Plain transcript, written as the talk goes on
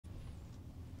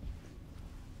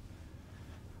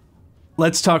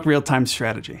Let's talk real-time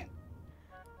strategy.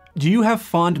 Do you have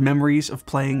fond memories of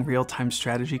playing real-time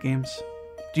strategy games?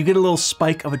 Do you get a little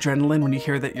spike of adrenaline when you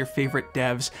hear that your favorite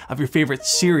devs of your favorite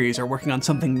series are working on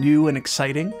something new and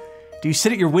exciting? Do you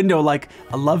sit at your window like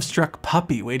a love-struck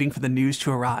puppy waiting for the news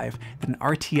to arrive that an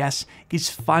RTS is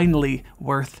finally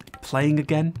worth playing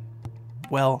again?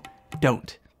 Well,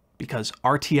 don't, because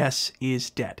RTS is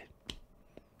dead.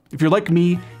 If you're like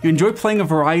me, you enjoy playing a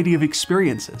variety of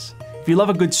experiences. If you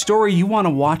love a good story, you want to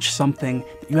watch something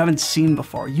that you haven't seen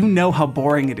before. You know how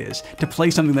boring it is to play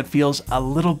something that feels a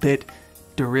little bit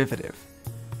derivative.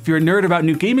 If you're a nerd about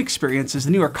new game experiences,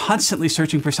 then you are constantly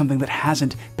searching for something that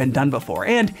hasn't been done before.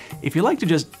 And if you like to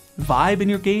just vibe in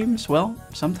your games, well,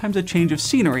 sometimes a change of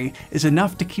scenery is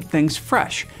enough to keep things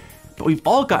fresh. But we've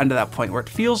all gotten to that point where it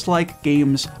feels like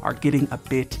games are getting a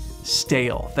bit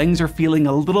stale. Things are feeling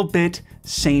a little bit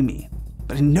samey.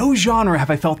 But in no genre have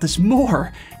I felt this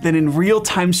more than in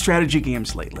real-time strategy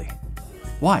games lately.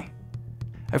 Why?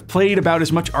 I've played about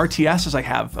as much RTS as I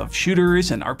have of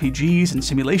shooters and RPGs and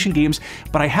simulation games,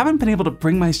 but I haven't been able to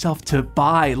bring myself to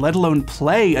buy, let alone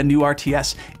play, a new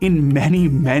RTS in many,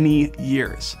 many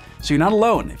years. So you're not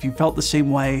alone if you felt the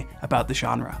same way about the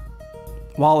genre.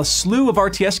 While a slew of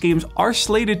RTS games are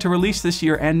slated to release this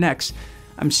year and next,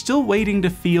 I'm still waiting to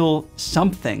feel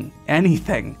something,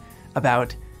 anything,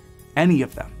 about any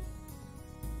of them.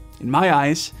 In my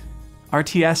eyes,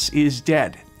 RTS is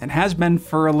dead, and has been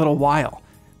for a little while.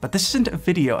 But this isn't a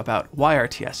video about why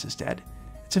RTS is dead.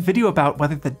 It's a video about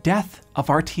whether the death of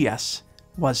RTS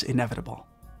was inevitable.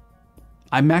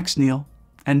 I'm Max Neal,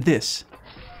 and this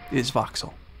is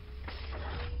Voxel.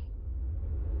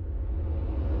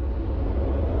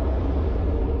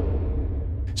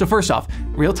 So first off,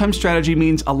 real-time strategy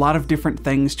means a lot of different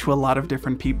things to a lot of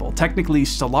different people. Technically,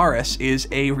 Stellaris is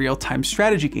a real-time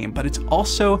strategy game, but it's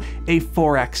also a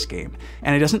 4X game,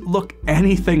 and it doesn't look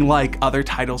anything like other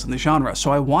titles in the genre.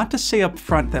 So I want to say up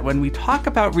front that when we talk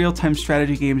about real-time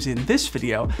strategy games in this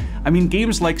video, I mean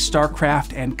games like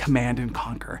StarCraft and Command &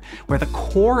 Conquer, where the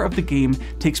core of the game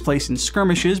takes place in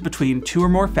skirmishes between two or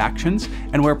more factions,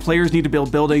 and where players need to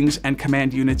build buildings and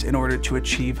command units in order to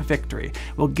achieve victory.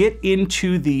 We'll get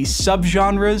into the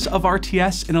subgenres of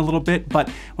RTS in a little bit, but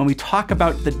when we talk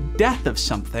about the death of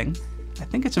something, I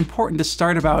think it's important to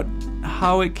start about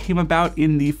how it came about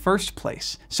in the first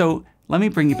place. So let me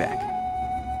bring you back.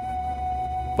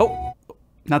 Oh,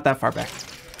 not that far back.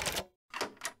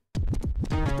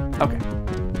 Okay,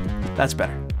 that's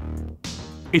better.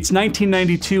 It's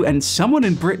 1992 and someone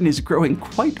in Britain is growing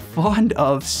quite fond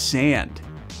of sand.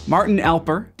 Martin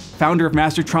Alper, founder of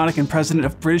Mastertronic and president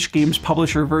of British games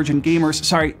publisher Virgin Games,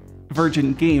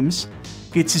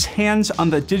 gets his hands on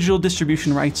the digital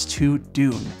distribution rights to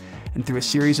Dune. And through a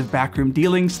series of backroom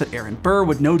dealings that Aaron Burr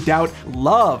would no doubt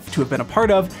love to have been a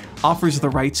part of, offers the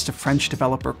rights to French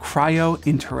developer Cryo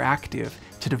Interactive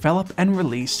to develop and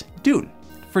release Dune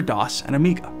for DOS and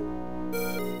Amiga.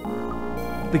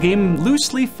 The game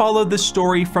loosely followed the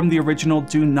story from the original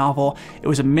Dune novel. It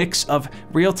was a mix of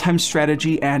real-time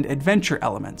strategy and adventure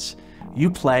elements. You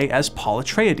play as Paul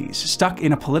Atreides, stuck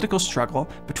in a political struggle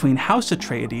between House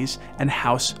Atreides and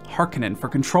House Harkonnen for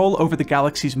control over the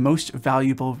galaxy's most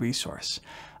valuable resource.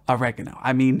 Oregano.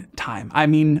 I mean thyme. I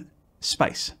mean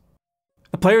spice.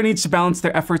 The player needs to balance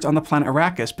their efforts on the planet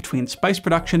Arrakis between spice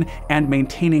production and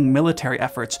maintaining military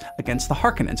efforts against the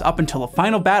Harkonnens, up until a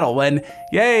final battle when,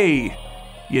 yay,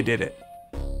 you did it.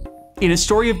 In a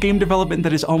story of game development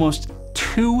that is almost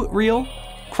too real,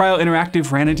 Cryo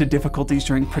Interactive ran into difficulties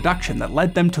during production that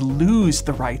led them to lose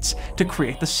the rights to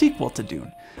create the sequel to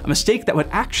Dune, a mistake that would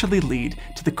actually lead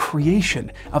to the creation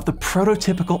of the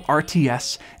prototypical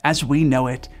RTS as we know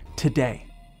it today.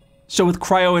 So with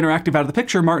Cryo Interactive out of the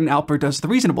picture, Martin Alper does the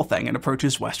reasonable thing and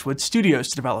approaches Westwood Studios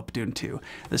to develop Dune 2,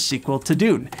 the sequel to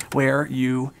Dune, where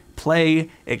you play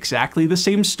exactly the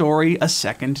same story a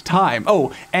second time.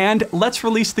 Oh, and let's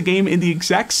release the game in the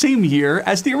exact same year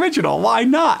as the original. Why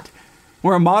not?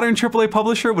 Where a modern AAA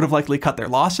publisher would have likely cut their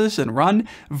losses and run,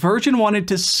 Virgin wanted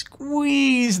to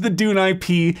squeeze the Dune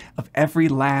IP of every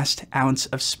last ounce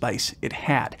of spice it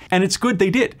had. And it's good they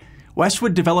did.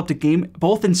 Westwood developed a game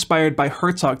both inspired by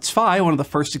Herzog 2, one of the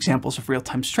first examples of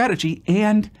real-time strategy,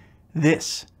 and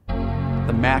this,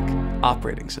 the Mac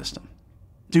operating system.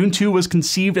 Dune 2 was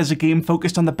conceived as a game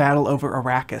focused on the battle over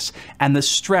Arrakis and the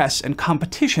stress and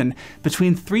competition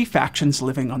between three factions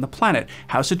living on the planet: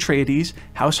 House Atreides,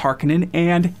 House Harkonnen,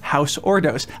 and House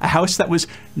Ordos, a house that was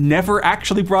never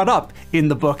actually brought up in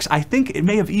the books. I think it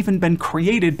may have even been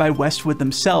created by Westwood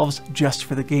themselves just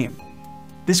for the game.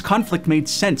 This conflict made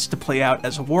sense to play out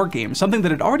as a war game, something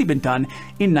that had already been done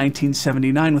in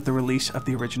 1979 with the release of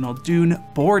the original Dune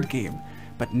board game,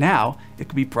 but now it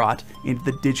could be brought into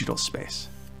the digital space.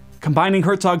 Combining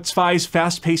Herzog Zwei's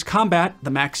fast-paced combat, the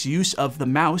max use of the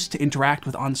mouse to interact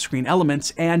with on-screen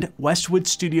elements, and Westwood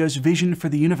Studios' vision for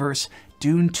the universe,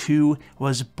 Dune 2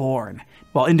 was born.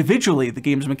 While individually the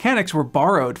game's mechanics were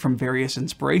borrowed from various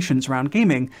inspirations around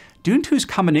gaming, Dune 2's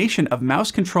combination of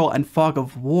mouse control and fog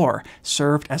of war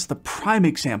served as the prime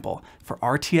example for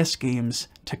RTS games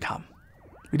to come.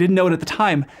 We didn't know it at the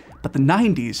time, but the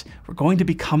 90s were going to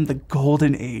become the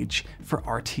golden age for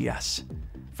RTS.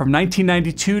 From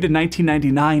 1992 to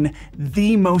 1999,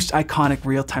 the most iconic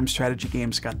real-time strategy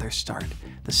games got their start.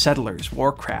 The Settlers,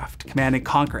 Warcraft, Command &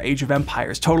 Conquer, Age of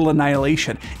Empires, Total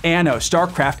Annihilation, Anno,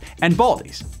 StarCraft, and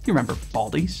Baldies. You remember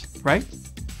Baldies, right?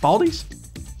 Baldies?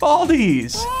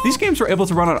 Baldies! These games were able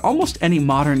to run on almost any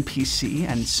modern PC,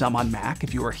 and some on Mac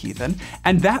if you were a heathen,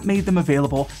 and that made them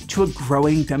available to a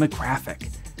growing demographic,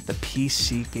 the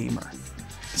PC gamer.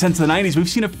 Since the 90s, we've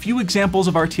seen a few examples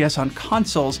of RTS on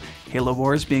consoles, Halo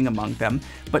Wars being among them,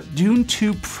 but Dune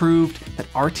 2 proved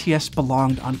that RTS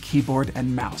belonged on keyboard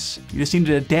and mouse. You just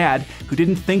needed a dad who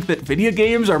didn't think that video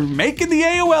games are making the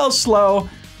AOL slow.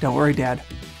 Don't worry, Dad,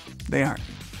 they aren't.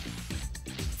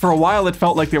 For a while, it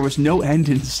felt like there was no end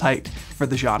in sight for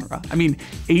the genre. I mean,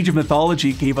 Age of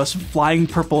Mythology gave us flying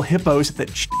purple hippos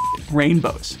that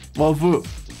rainbows. Well, voo.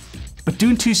 But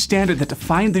Dune 2's standard that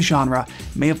defined the genre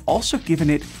may have also given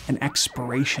it an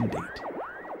expiration date.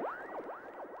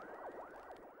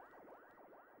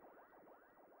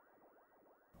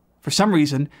 For some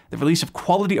reason, the release of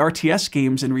quality RTS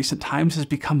games in recent times has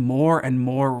become more and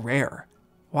more rare.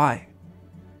 Why?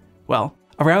 Well,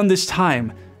 around this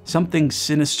time, something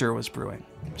sinister was brewing.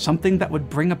 Something that would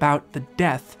bring about the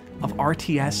death of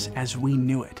RTS as we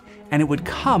knew it, and it would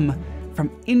come from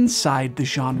inside the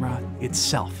genre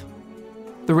itself.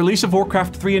 The release of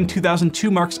Warcraft 3 in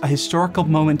 2002 marks a historical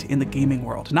moment in the gaming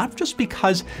world, not just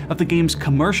because of the game's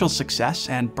commercial success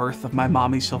and birth of my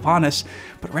mommy Sylvanas,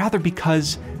 but rather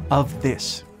because of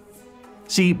this.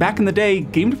 See, back in the day,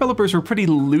 game developers were pretty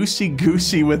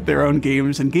loosey-goosey with their own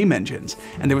games and game engines,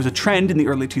 and there was a trend in the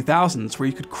early 2000s where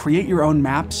you could create your own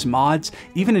maps, mods,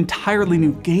 even entirely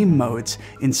new game modes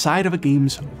inside of a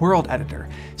game's world editor,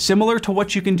 similar to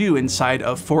what you can do inside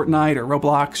of Fortnite or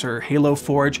Roblox or Halo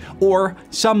Forge or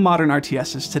some modern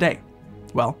RTSs today.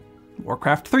 Well,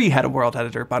 Warcraft 3 had a world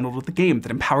editor bundled with the game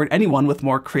that empowered anyone with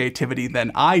more creativity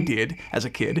than I did as a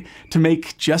kid to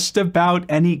make just about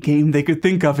any game they could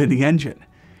think of in the engine.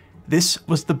 This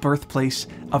was the birthplace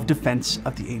of Defense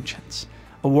of the Ancients,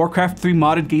 a Warcraft 3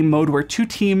 modded game mode where two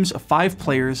teams of 5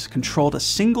 players controlled a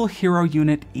single hero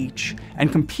unit each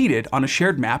and competed on a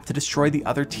shared map to destroy the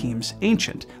other team's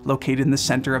ancient, located in the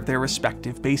center of their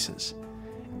respective bases.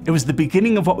 It was the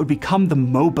beginning of what would become the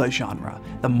MOBA genre,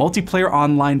 the multiplayer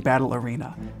online battle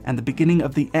arena, and the beginning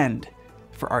of the end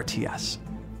for RTS.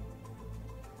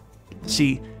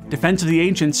 See, Defense of the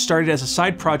Ancients started as a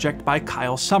side project by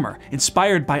Kyle Summer,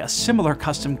 inspired by a similar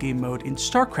custom game mode in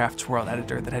StarCraft's world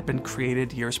editor that had been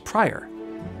created years prior.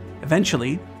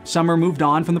 Eventually, Summer moved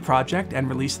on from the project and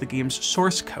released the game's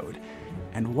source code,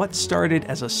 and what started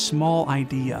as a small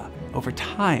idea over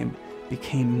time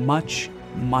became much,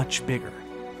 much bigger.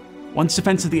 Once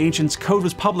Defense of the Ancients' code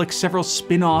was public, several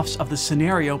spin-offs of the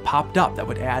scenario popped up that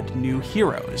would add new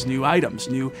heroes, new items,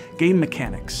 new game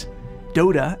mechanics.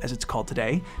 Dota, as it's called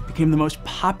today, became the most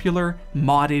popular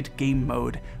modded game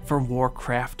mode for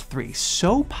Warcraft 3.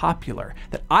 So popular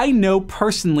that I know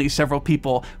personally several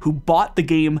people who bought the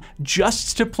game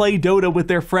just to play Dota with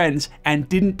their friends and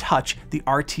didn't touch the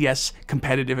RTS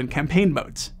competitive and campaign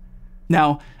modes.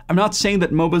 Now, I'm not saying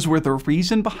that MOBAs were the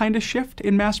reason behind a shift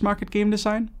in mass market game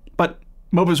design, but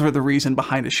MOBAs were the reason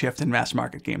behind a shift in mass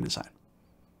market game design.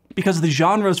 Because the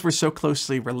genres were so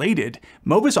closely related,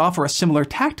 MOBAs offer a similar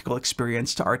tactical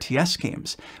experience to RTS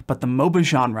games, but the MOBA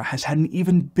genre has had an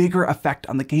even bigger effect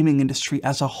on the gaming industry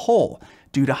as a whole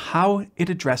due to how it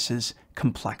addresses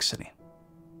complexity.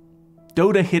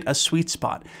 Dota hit a sweet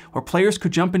spot where players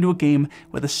could jump into a game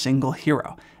with a single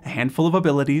hero, a handful of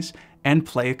abilities, and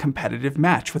play a competitive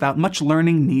match without much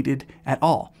learning needed at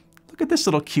all. Look at this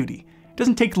little cutie. It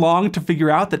doesn't take long to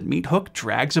figure out that Meathook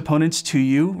drags opponents to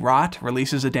you, Rot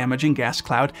releases a damaging gas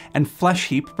cloud, and Flesh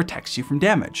Heap protects you from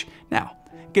damage. Now,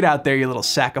 get out there, you little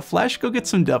sack of flesh, go get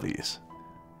some W's.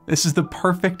 This is the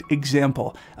perfect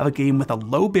example of a game with a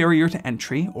low barrier to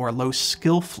entry, or a low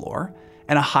skill floor,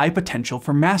 and a high potential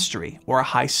for mastery, or a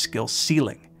high skill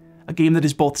ceiling. A game that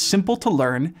is both simple to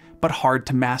learn, but hard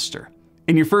to master.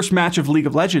 In your first match of League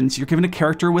of Legends, you're given a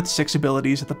character with 6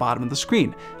 abilities at the bottom of the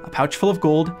screen, a pouch full of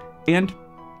gold, and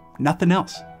nothing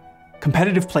else.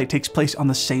 Competitive play takes place on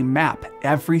the same map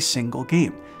every single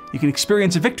game. You can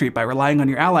experience a victory by relying on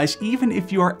your allies even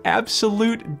if you are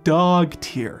absolute dog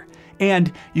tier.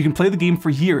 And you can play the game for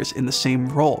years in the same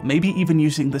role, maybe even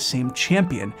using the same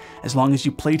champion, as long as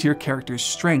you play to your character's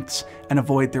strengths and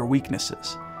avoid their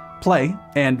weaknesses. Play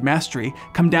and mastery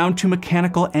come down to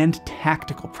mechanical and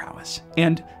tactical prowess,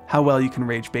 and how well you can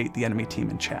rage bait the enemy team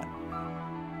in chat.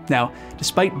 Now,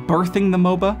 despite birthing the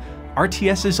MOBA,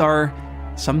 RTSs are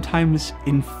sometimes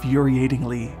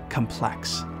infuriatingly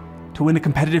complex. To win a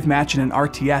competitive match in an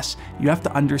RTS, you have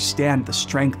to understand the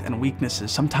strength and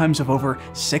weaknesses, sometimes of over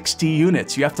 60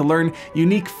 units. You have to learn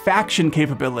unique faction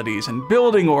capabilities and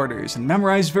building orders, and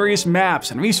memorize various maps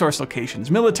and resource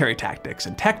locations, military tactics,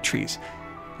 and tech trees.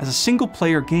 As a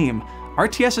single-player game,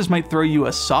 RTSs might throw you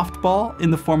a softball in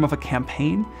the form of a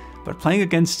campaign, but playing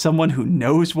against someone who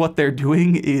knows what they're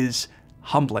doing is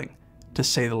humbling, to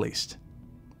say the least.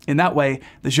 In that way,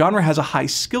 the genre has a high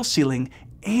skill ceiling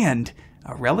and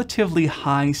a relatively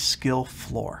high skill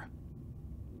floor.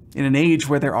 In an age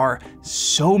where there are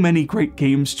so many great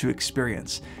games to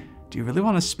experience, do you really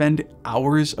want to spend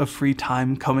hours of free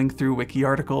time combing through wiki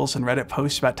articles and Reddit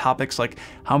posts about topics like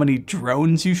how many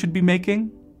drones you should be making?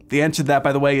 The answer to that,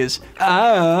 by the way, is,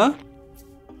 I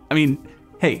mean,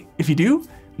 hey, if you do,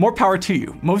 more power to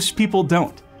you. Most people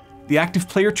don't. The active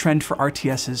player trend for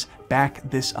RTSs back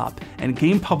this up, and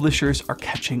game publishers are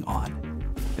catching on.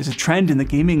 There's a trend in the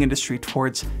gaming industry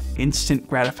towards instant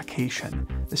gratification.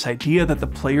 This idea that the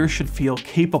player should feel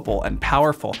capable and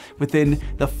powerful within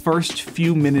the first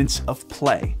few minutes of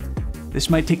play. This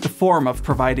might take the form of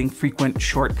providing frequent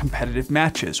short competitive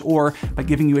matches, or by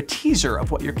giving you a teaser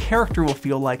of what your character will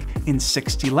feel like in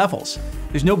 60 levels.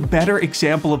 There's no better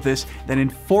example of this than in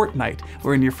Fortnite,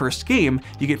 where in your first game,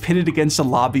 you get pitted against a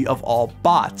lobby of all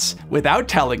bots without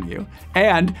telling you,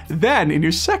 and then in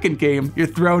your second game, you're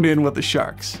thrown in with the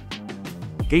sharks.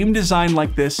 Game design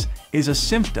like this is a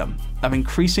symptom of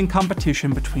increasing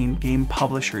competition between game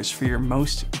publishers for your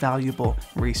most valuable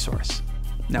resource.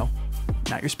 No,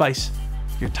 not your spice,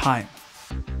 your time.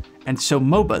 And so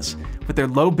MOBAs, with their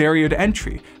low barrier to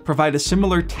entry, provide a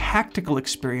similar tactical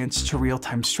experience to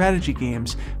real-time strategy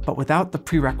games, but without the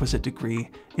prerequisite degree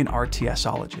in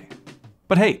RTSology.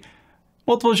 But hey,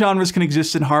 multiple genres can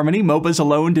exist in harmony. MOBAs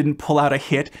alone didn't pull out a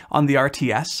hit on the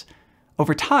RTS.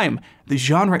 Over time, the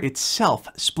genre itself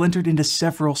splintered into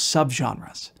several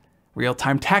subgenres.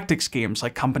 Real-time tactics games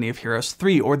like Company of Heroes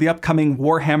 3 or the upcoming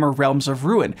Warhammer Realms of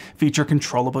Ruin feature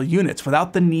controllable units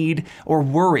without the need or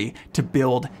worry to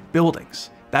build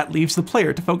buildings. That leaves the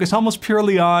player to focus almost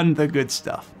purely on the good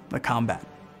stuff, the combat.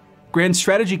 Grand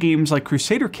strategy games like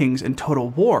Crusader Kings and Total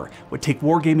War would take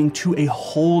wargaming to a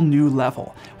whole new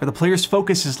level, where the player's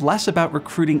focus is less about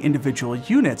recruiting individual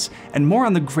units and more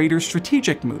on the greater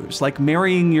strategic moves, like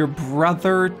marrying your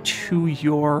brother to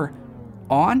your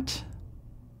aunt?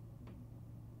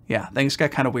 Yeah, things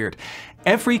got kind of weird.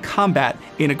 Every combat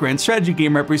in a grand strategy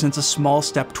game represents a small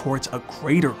step towards a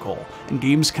greater goal, and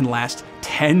games can last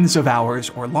tens of hours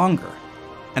or longer.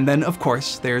 And then, of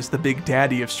course, there's the big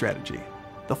daddy of strategy,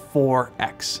 the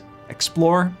 4X.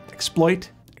 Explore,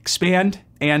 exploit, expand,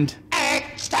 and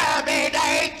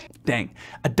exterminate! Dang,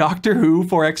 a Doctor Who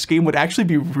 4X game would actually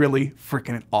be really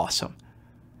freaking awesome.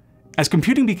 As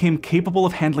computing became capable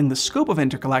of handling the scope of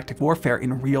intergalactic warfare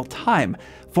in real time,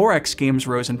 4X games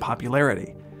rose in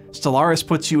popularity. Stellaris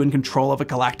puts you in control of a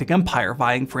galactic empire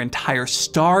vying for entire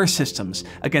star systems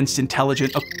against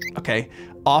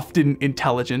often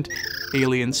intelligent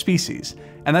alien species.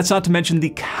 And that's not to mention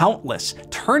the countless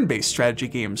turn-based strategy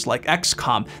games like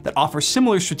XCOM that offer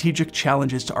similar strategic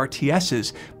challenges to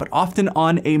RTSs, but often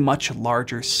on a much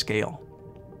larger scale.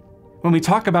 When we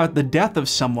talk about the death of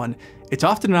someone, it's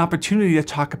often an opportunity to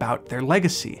talk about their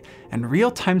legacy, and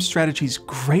real-time strategy's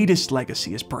greatest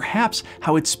legacy is perhaps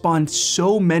how it spawned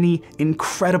so many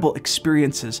incredible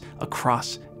experiences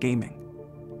across gaming.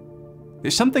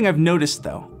 There's something I've noticed,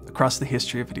 though, across the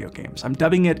history of video games. I'm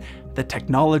dubbing it the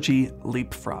technology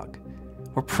leapfrog.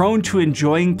 We're prone to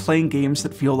enjoying playing games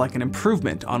that feel like an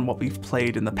improvement on what we've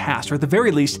played in the past, or at the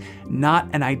very least, not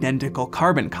an identical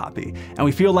carbon copy, and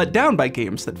we feel let down by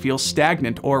games that feel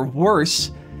stagnant, or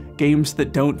worse, games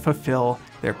that don't fulfill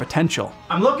their potential.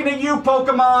 I'm looking at you,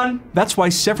 Pokemon! That's why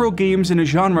several games in a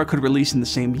genre could release in the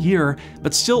same year,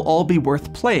 but still all be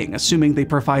worth playing, assuming they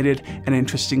provided an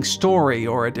interesting story,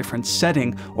 or a different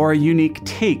setting, or a unique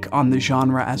take on the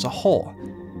genre as a whole.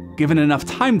 Given enough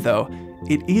time, though,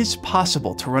 it is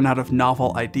possible to run out of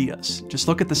novel ideas. Just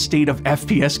look at the state of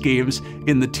FPS games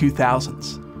in the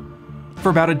 2000s. For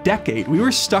about a decade, we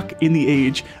were stuck in the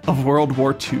age of World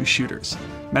War II shooters.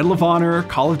 Medal of Honor,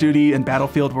 Call of Duty, and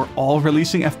Battlefield were all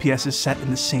releasing FPSs set in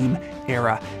the same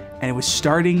era, and it was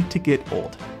starting to get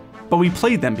old. But we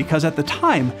played them because at the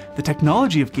time, the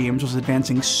technology of games was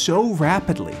advancing so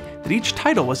rapidly that each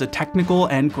title was a technical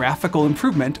and graphical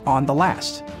improvement on the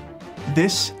last.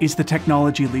 This is the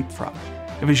technology leapfrog.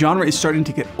 If a genre is starting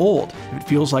to get old, if it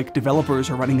feels like developers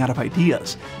are running out of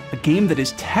ideas, a game that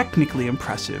is technically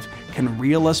impressive can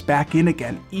reel us back in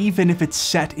again, even if it's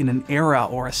set in an era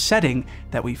or a setting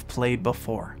that we've played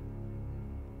before.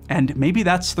 And maybe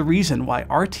that's the reason why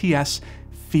RTS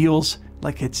feels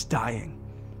like it's dying.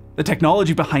 The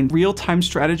technology behind real-time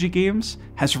strategy games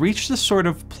has reached a sort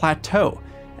of plateau,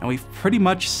 and we've pretty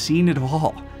much seen it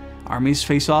all. Armies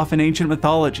face off in ancient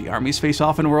mythology, armies face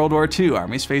off in World War II,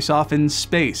 armies face off in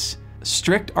space.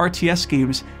 Strict RTS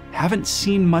games haven't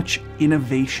seen much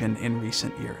innovation in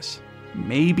recent years.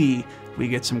 Maybe we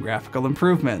get some graphical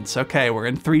improvements. Okay, we're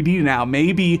in 3D now.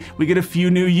 Maybe we get a few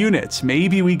new units.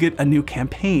 Maybe we get a new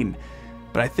campaign.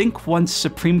 But I think once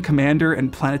Supreme Commander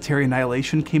and Planetary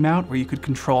Annihilation came out, where you could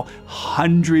control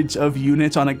hundreds of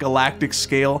units on a galactic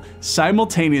scale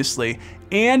simultaneously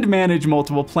and manage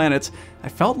multiple planets, I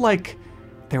felt like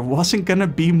there wasn't gonna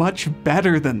be much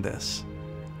better than this.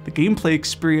 The gameplay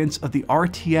experience of the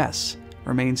RTS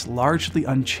remains largely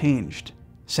unchanged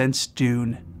since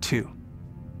Dune 2.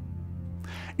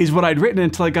 Is what I'd written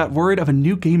until I got word of a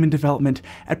new game in development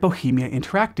at Bohemia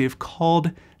Interactive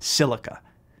called Silica.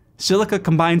 Silica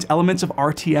combines elements of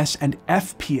RTS and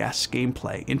FPS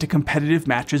gameplay into competitive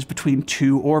matches between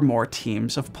 2 or more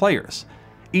teams of players.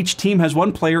 Each team has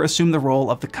one player assume the role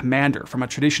of the commander from a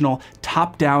traditional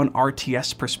top-down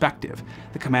RTS perspective.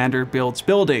 The commander builds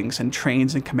buildings and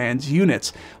trains and commands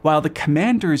units, while the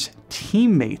commander's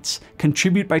teammates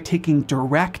contribute by taking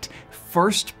direct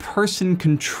first-person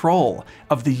control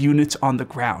of the units on the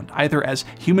ground, either as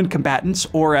human combatants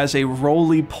or as a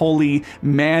roly-poly,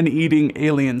 man-eating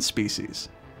alien species.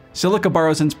 Silica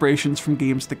borrows inspirations from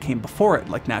games that came before it,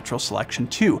 like Natural Selection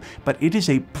 2, but it is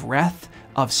a breath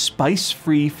of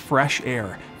spice-free fresh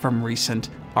air from recent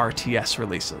RTS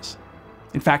releases.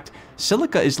 In fact,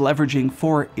 Silica is leveraging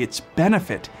for its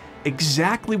benefit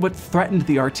exactly what threatened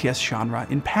the RTS genre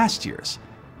in past years: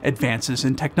 advances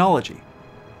in technology.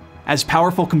 As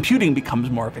powerful computing becomes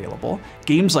more available,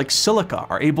 games like Silica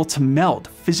are able to meld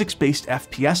physics-based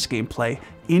FPS gameplay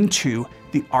into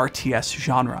the RTS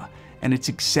genre, and it's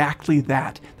exactly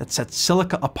that sets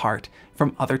Silica apart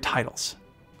from other titles.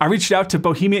 I reached out to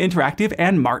Bohemia Interactive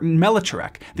and Martin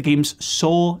Melichorek, the game's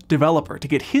sole developer, to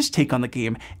get his take on the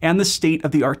game and the state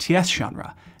of the RTS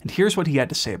genre. And here's what he had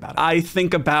to say about it. I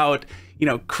think about,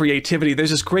 creativity.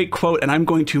 There's this great quote, and I'm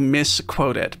going to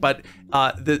misquote it, but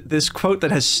this quote that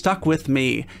has stuck with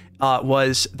me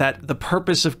was that the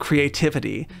purpose of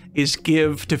creativity is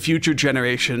give to future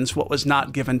generations what was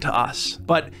not given to us.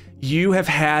 But you have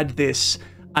had this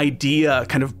idea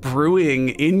kind of brewing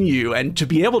in you, and to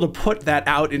be able to put that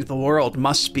out into the world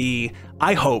must be,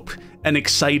 I hope, an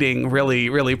exciting, really,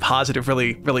 really positive,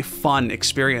 really, really fun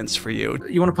experience for you.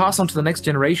 You want to pass on to the next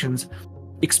generations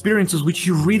experiences which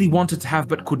you really wanted to have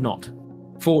but could not,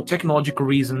 for technological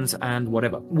reasons and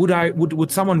whatever.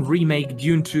 Would someone remake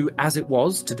Dune 2 as it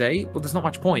was today? Well, there's not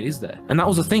much point, is there? And that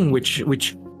was the thing which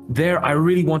there I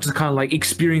really wanted to kind of like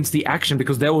experience the action,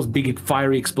 because there was big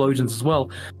fiery explosions as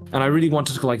well. And I really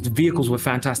wanted to, like, the vehicles were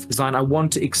fantastic design. I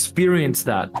want to experience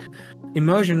that.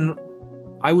 Immersion,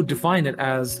 I would define it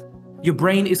as your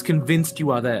brain is convinced you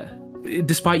are there,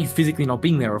 despite you physically not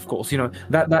being there, of course.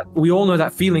 That we all know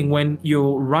that feeling when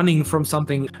you're running from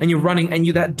something and you're running and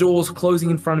that door's closing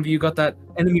in front of you, you got that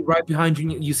enemy right behind you,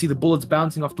 and you see the bullets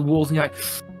bouncing off the walls, and you're like,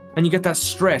 and you get that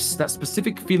stress, that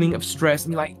specific feeling of stress,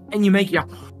 and you're like, and you make,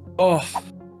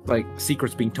 like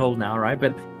secrets being told now, right?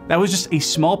 But that was just a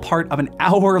small part of an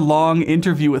hour-long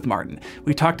interview with Martin.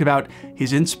 We talked about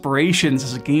his inspirations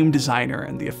as a game designer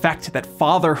and the effect that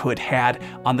fatherhood had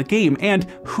on the game, and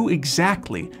who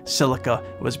exactly Silica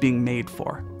was being made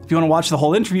for. If you want to watch the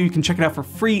whole interview, you can check it out for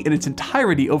free in its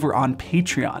entirety over on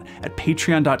Patreon at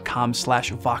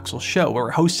patreon.com/voxelshow, where we're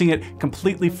hosting it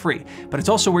completely free. But it's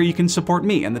also where you can support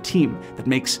me and the team that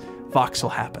makes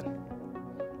Voxel happen.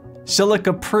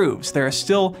 Silica proves there are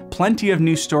still plenty of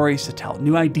new stories to tell,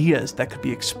 new ideas that could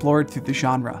be explored through the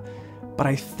genre. But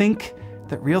I think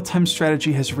that real-time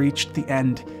strategy has reached the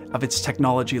end of its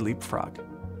technology leapfrog.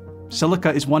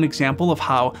 Silica is one example of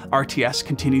how RTS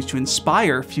continues to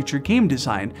inspire future game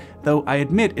design, though I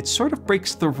admit it sort of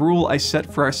breaks the rule I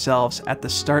set for ourselves at the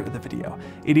start of the video.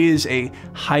 It is a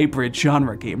hybrid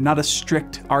genre game, not a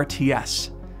strict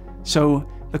RTS. So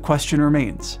the question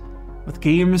remains, With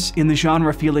games in the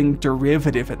genre feeling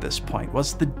derivative at this point,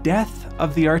 was the death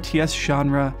of the RTS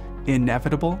genre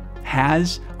inevitable?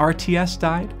 Has RTS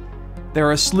died? There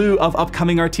are a slew of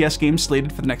upcoming RTS games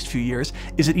slated for the next few years.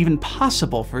 Is it even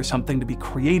possible for something to be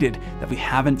created that we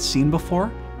haven't seen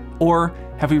before? Or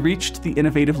have we reached the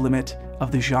innovative limit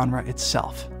of the genre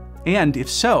itself? And if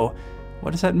so,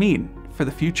 what does that mean for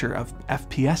the future of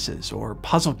FPSs or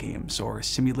puzzle games or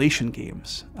simulation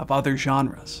games of other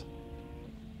genres?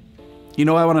 You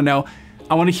know what I want to know?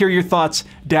 I want to hear your thoughts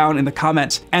down in the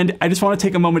comments. And I just want to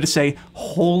take a moment to say,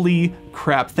 holy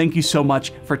crap, thank you so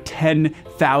much for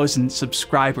 10,000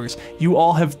 subscribers. You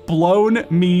all have blown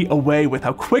me away with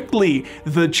how quickly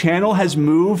the channel has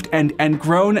moved and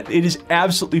grown. It is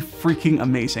absolutely freaking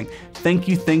amazing. Thank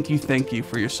you, thank you, thank you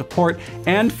for your support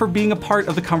and for being a part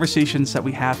of the conversations that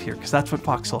we have here, because that's what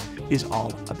Voxel is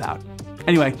all about.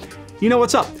 Anyway, you know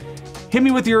what's up. Hit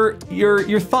me with your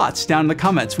thoughts down in the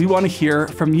comments. We want to hear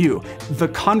from you. The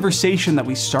conversation that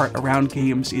we start around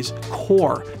games is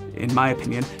core, in my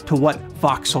opinion, to what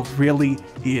Voxel really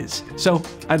is. So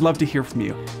I'd love to hear from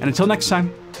you. And until next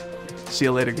time, see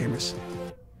you later, gamers.